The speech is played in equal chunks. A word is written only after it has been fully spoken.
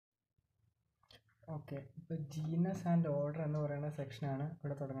Okay, ഇപ്പോൾ genus and order എന്ന് പറയുന്ന സെക്ഷനാണ്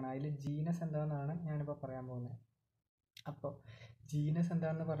ഇവിടെ തുടങ്ങുന്നത്. അതിൽ ജീനസ് എന്താണെന്നാണ് ഞാനിപ്പോൾ പറയാൻ പോകുന്നത്. അപ്പോൾ ജീനസ്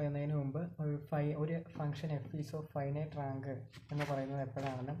എന്താണെന്ന് പറയുന്നതിന് മുമ്പ് ഒരു function F is of finite rank എന്ന് പറയുന്നത്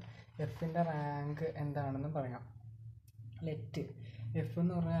എപ്പോഴാണെന്നും എഫിൻ്റെ റാങ്ക് എന്താണെന്നും പറയാം. ലെറ്റ് എഫ്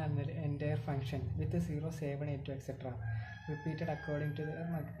എന്ന് പറഞ്ഞാൽ entire function with 0, 7, 8 etcetera repeated according to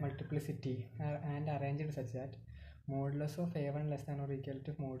multiplicity and arranged such that modulus of A1 less than or equal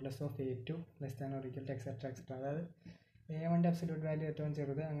to modulus of A2 less than or equal two etcetera etcetera. അതായത് A1ൻ്റെ absolute value ഏറ്റവും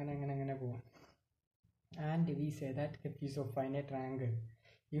ചെറുത്, അങ്ങനെ പോകും. And we say that F is of finite rank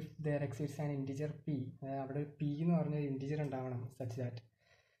if there എക്സിസ്റ്റ്സ് an integer P. അവിടെ P എന്ന് പറഞ്ഞൊരു integer ഉണ്ടാവണം such that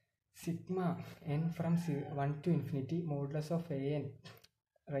sigma n from 1 to infinity modulus of an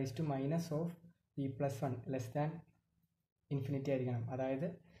raise to minus of p plus 1 less than infinity ആയിരിക്കണം. അതായത്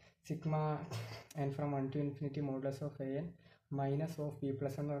sigma n from 1 to infinity modulus of an minus of p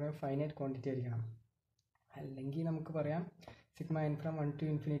plus 1 എന്ന് പറയുന്നത് finite quantity ആയിരിക്കണം. അല്ലെങ്കിൽ നമുക്ക് പറയാം sigma n from 1 to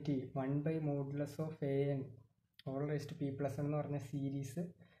infinity 1 by modulus of an all raise to p plus 1 എന്ന് പറഞ്ഞ സീരീസ്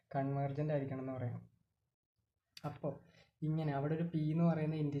കൺവേർജൻ്റ് ആയിരിക്കണം എന്ന് പറയാം. അപ്പോൾ ഇങ്ങനെ അവിടെ ഒരു പി എന്ന്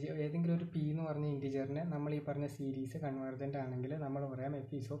പറയുന്ന ഇൻറ്റിജർ, ഏതെങ്കിലും ഒരു പി എന്ന് പറഞ്ഞ ഇൻറ്റിജറിന് നമ്മൾ ഈ പറഞ്ഞ സീരീസ് കൺവേർജൻ്റ് ആണെങ്കിൽ നമ്മൾ പറയാം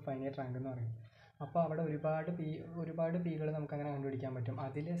F is of finite rank എന്ന് പറയും. അപ്പോൾ അവിടെ ഒരുപാട് പികൾ നമുക്ക് അങ്ങനെ കണ്ടുപിടിക്കാൻ പറ്റും.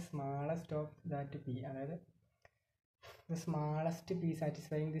 അതിൽ സ്മാളസ്റ്റ് ഓഫ് ദാറ്റ് പി, അതായത് the smallest P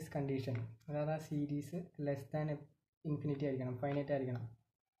satisfying this condition, അതായത് ആ സീരീസ് ലെസ് ദാൻ ഇൻഫിനിറ്റി ആയിരിക്കണം, ഫൈനൈറ്റ് ആയിരിക്കണം.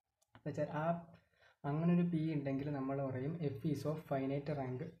 എന്നുവെച്ചാൽ അങ്ങനെ ഒരു പി ഉണ്ടെങ്കിൽ നമ്മൾ പറയും F is of finite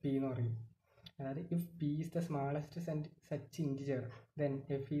rank P എന്ന് പറയും. അതായത് if P is the smallest such integer then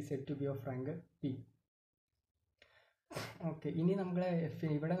F is said to B of rank P. Okay, ഇനി നമ്മൾ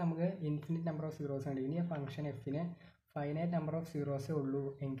ഇവിടെ നമുക്ക് ഇൻഫിനിറ്റ് നമ്പർ ഓഫ് സീറോസ് ഉണ്ട്. ഇനി ആ ഫംഗ്ഷൻ എഫിന് ഫൈനൈറ്റ് നമ്പർ ഓഫ് സീറോസേ ഉള്ളൂ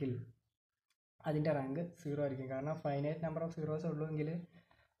എങ്കിൽ അതിൻ്റെ റാങ്ക് 0 ആയിരിക്കും. കാരണം ഫൈനൈറ്റ് നമ്പർ ഓഫ് സീറോസേ ഉള്ളൂ എങ്കിൽ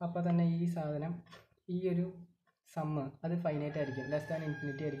അപ്പോൾ തന്നെ ഈ സാധനം, ഈ ഒരു സമ്മ് അത് ഫൈനൈറ്റ് ആയിരിക്കും, ലെസ് ദാൻ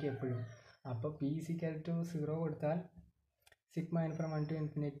ഇൻഫിനിറ്റി ആയിരിക്കും എപ്പോഴും. അപ്പോൾ പി ഈസ് ഈക്വൽ ടു 0 കൊടുത്താൽ sigma n from 1 to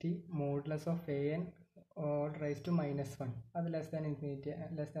infinity modulus of an all raise to -1 അത് ലെസ് ദാൻ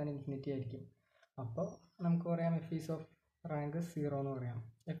ഇൻഫിനിറ്റി ആയിരിക്കും. അപ്പോൾ നമുക്ക് പറയാം എഫ് ഈസ് ഓഫ് റാങ്ക് 0 എന്ന് പറയാം.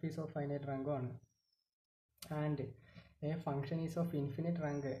 എഫ് ഈസ് ഓഫ് ഫൈനൈറ്റ് റാങ്കും ആണ്. And A function is of infinite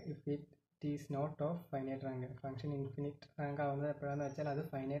rank if it is not of finite rank. Function infinite rank ആവുന്നത് എപ്പോഴാണെന്ന് വെച്ചാൽ അത്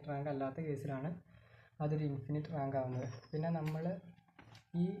ഫൈനൈറ്റ് റാങ്ക് അല്ലാത്ത കേസിലാണ് അതൊരു ഇൻഫിനിറ്റ് റാങ്ക് ആവുന്നത്. പിന്നെ നമ്മൾ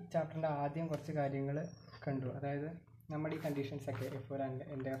ഈ ചാപ്റ്ററിൻ്റെ ആദ്യം കുറച്ച് കാര്യങ്ങൾ കണ്ടു. അതായത് നമ്മുടെ ഈ കണ്ടീഷൻസൊക്കെ എഫ് ഒരു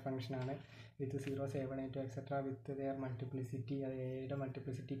എൻ്റെ ഫംഗ്ഷനാണ് വിത്ത് 0, 7, 8 എക്സെട്ര വിത്ത് ദെയർ മൾട്ടിപ്ലിസിറ്റി, അത് എയുടെ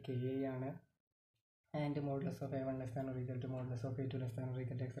മൾട്ടിപ്ലിസിറ്റി കെ ആണ്. And modulus of A1 less than or equal to modulus of A2 less than or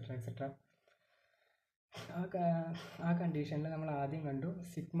equal two etcetera etcetera. ആ കണ്ടീഷനിൽ നമ്മൾ ആദ്യം കണ്ടു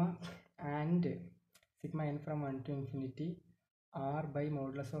sigma n from 1 to infinity r by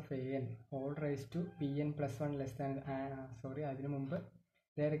modulus of an all raise to pn plus 1 less than അതിനു മുമ്പ്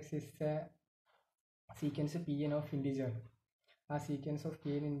there exists a sequence pn of integer. ആ sequence of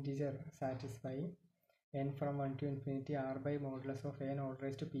pn integer satisfying n from 1 to infinity r by modulus of n all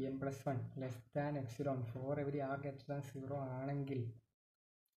raised to pn plus 1 less than epsilon for every r greater than 0 ആണെങ്കിൽ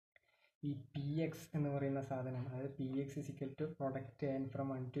ഈ px എന്ന് പറയുന്ന സാധനം, അതായത് px is equal to product n from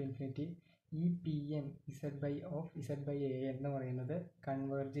 1 to infinity ഈ pn z by a എന്ന് പറയുന്നത്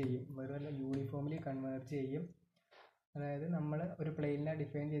converge ചെയ്യും, വെറുതെ യൂണിഫോംലി കൺവേർജ് ചെയ്യും. അതായത് നമ്മൾ ഒരു പ്ലെയിനിനെ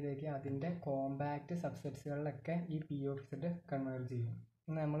ഡിഫൈൻ ചെയ്തേക്ക് അതിൻ്റെ കോമ്പാക്റ്റ് സബ്സെറ്റ്സുകളിലൊക്കെ ഈ പി ഓഫ് ഇസഡ് കൺവേർജ് ചെയ്യും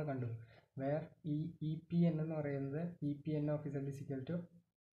എന്ന് നമ്മൾ കണ്ടു. വേർ ഇ പി എൻ എന്ന് പറയുന്നത് E P N of Z is equal to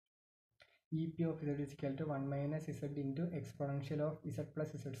E P of Z is equal to 1 minus Z into exponential of Z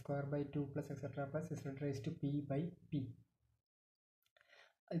plus Z square by 2 plus etcetera plus Z raise to P by P.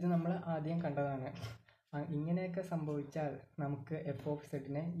 ഇത് നമ്മൾ ആദ്യം കണ്ടതാണ്. ഇങ്ങനെയൊക്കെ സംഭവിച്ചാൽ നമുക്ക് F of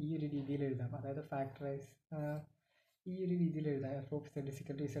ഇസഡിനെ ഈ ഒരു രീതിയിൽ എഴുതാം. അതായത് ഫാക്ടറൈസ് ഈ ഒരു രീതിയിൽ എഴുതാം. F of Z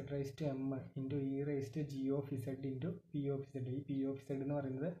is equal to Z raise to M into E raise to G of Z into P of Z. ഈ പി ഓഫ് ഇസഡ് എന്ന്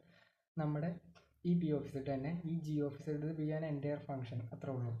പറയുന്നത് നമ്മുടെ ഈ പി ഓഫ് ഇസഡ് തന്നെ, ഈ ജി ഓഫ് ഇസഡ് പി ആണ് എൻ്റയർ ഫംഗ്ഷൻ,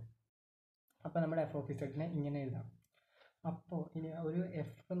 അത്രേ ഉള്ളൂ. അപ്പോൾ നമ്മുടെ എഫ് ഓഫ് ഇസഡിനെ ഇങ്ങനെ എഴുതാം. അപ്പോൾ ഇനി ഒരു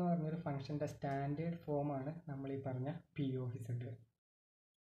എഫ് എന്ന് പറഞ്ഞൊരു ഫംഗ്ഷൻ്റെ സ്റ്റാൻഡേർഡ് ഫോമാണ് നമ്മൾ ഈ പറഞ്ഞ പി ഓഫ് ഇസഡ്.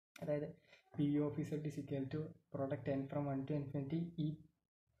 അതായത് P of Z is equal to product N from 1 to infinity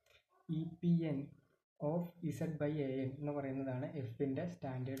E P N of Z by A N എന്ന് പറയുന്നതാണ് എഫിൻ്റെ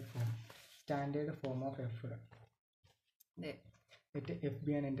standard form of F. F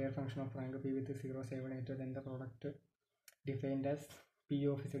B an entire function of rank P with 0, 7, 8 then the product defined as P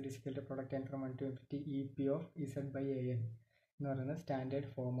of Z is equal to product N from 1 to infinity E P of Z by A N എന്ന് പറയുന്നത് standard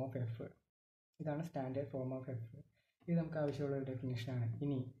form of F. ഇതാണ് standard form of F. ഇത് നമുക്ക് ആവശ്യമുള്ള ഒരു ഡെഫിനിഷനാണ്.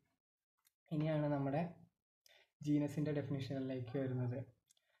 ഇനിയാണ് നമ്മുടെ ജീനസിൻ്റെ ഡെഫിനിഷനിലേക്ക് വരുന്നത്.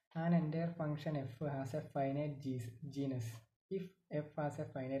 An entire function f has a finite genus if f has a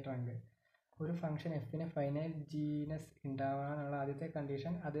finite rank. ഒരു ഫംഗ്ഷൻ എഫിന് ഫൈനൈറ്റ് ജീനസ് ഉണ്ടാവാനുള്ള ആദ്യത്തെ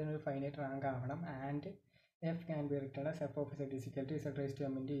കണ്ടീഷൻ അതിനൊരു ഫൈനൈറ്റ് റാങ്ക് ആവണം. And F can be written as F of Z is equal to Z raise to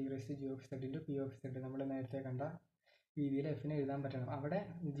M into E raise to G of Z into P of Z. നമ്മൾ നേരത്തെ കണ്ട രീതിയിൽ എഫിനെ എഴുതാൻ പറ്റണം. അവിടെ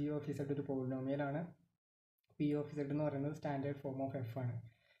ജി ഓഫ് സെഡ് ഒരു പോളിനോമിയലാണ്, പി ഓഫ് സെഡ് എന്ന് പറയുന്നത് സ്റ്റാൻഡേർഡ് ഫോം ഓഫ് എഫ് ആണ്.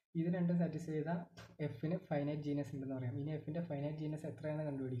 ഇത് രണ്ടും സാറ്റിസ്ഫൈ ചെയ്താൽ എഫിന് ഫൈനൈറ്റ് ജീനസ് ഉണ്ടെന്ന് പറയാം. ഇനി എഫിൻ്റെ ഫൈനൈറ്റ് ജീനസ് എത്രയാണെന്ന്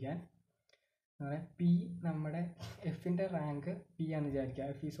കണ്ടുപിടിക്കാൻ പി നമ്മുടെ എഫിൻ്റെ റാങ്ക് പി ആണെന്ന് വിചാരിക്കുക.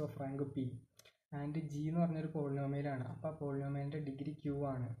 F is of rank P and G എന്ന് പറഞ്ഞൊരു പോളിനോമിയലാണ്. അപ്പോൾ ആ പോളിനോമിയലിൻ്റെ ഡിഗ്രി ക്യൂ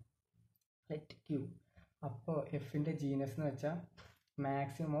ആണ്, ലെറ്റ് ക്യൂ. അപ്പോൾ എഫിൻ്റെ ജീനസ് എന്ന് വെച്ചാൽ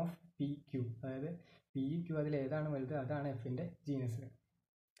മാക്സിമം ഓഫ് പി ക്യൂ, അതായത് പി ക്യൂ അതിൽ ഏതാണ് വലുത് അതാണ് എഫിൻ്റെ ജീനസ്.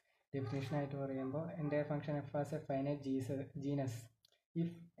 ഡെഫിനേഷനായിട്ട് പറയുമ്പോൾ എൻ്റെ function F as A finite genus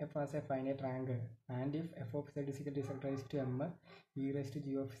if f has a finite rank and if f of z is equal to z raised to m e raised to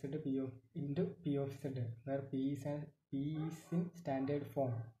g of z p of into p of z, where p is in standard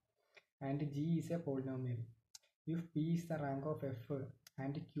form and g is a polynomial. If p is the rank of f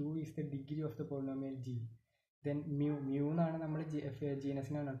and q is the degree of the polynomial g, then mu എന്നാണ് നമ്മൾ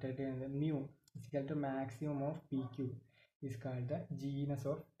ജീനസിനെ notate ചെയ്യുന്നത്. mu is equal to maximum of pq is called the genus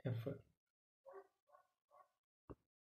of f.